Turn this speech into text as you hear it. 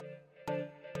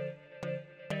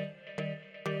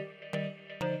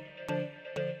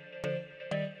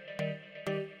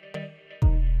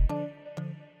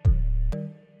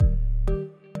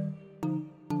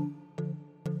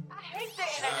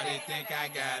Shawty think I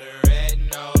got a red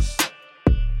nose.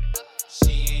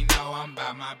 She ain't know I'm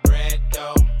by my bread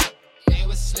though. They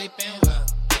was sleeping well,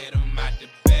 get them out the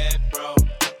bed, bro.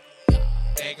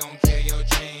 They gon' kill your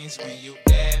dreams when you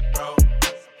dead, bro.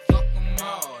 Fuck them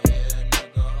all, yeah,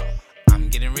 nigga. I'm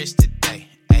getting rich today,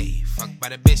 ayy. Fuck by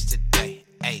the bitch today,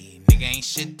 ayy. Nigga ain't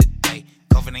shit today.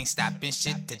 COVID ain't stopping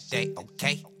shit today,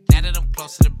 okay? Now that I'm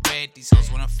close to the bread, these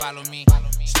hoes wanna follow me.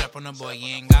 Strap on the boy,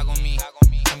 you ain't goggle me.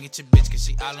 Come get your bitch, cause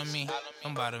she all on me.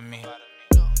 Don't bother me,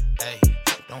 ayy.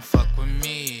 Don't fuck with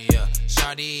me,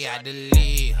 shawty, I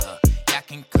delete her. Y'all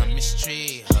can come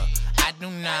mistreat her. I do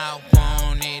not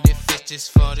want it if it's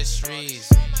just for this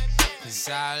reason. Cause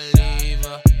I'll leave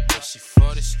her if she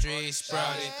for the streets, bro.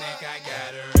 They think I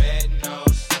got a red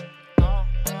nose.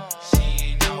 She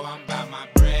ain't know I'm by my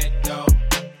bread, though.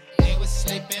 They was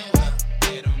sleeping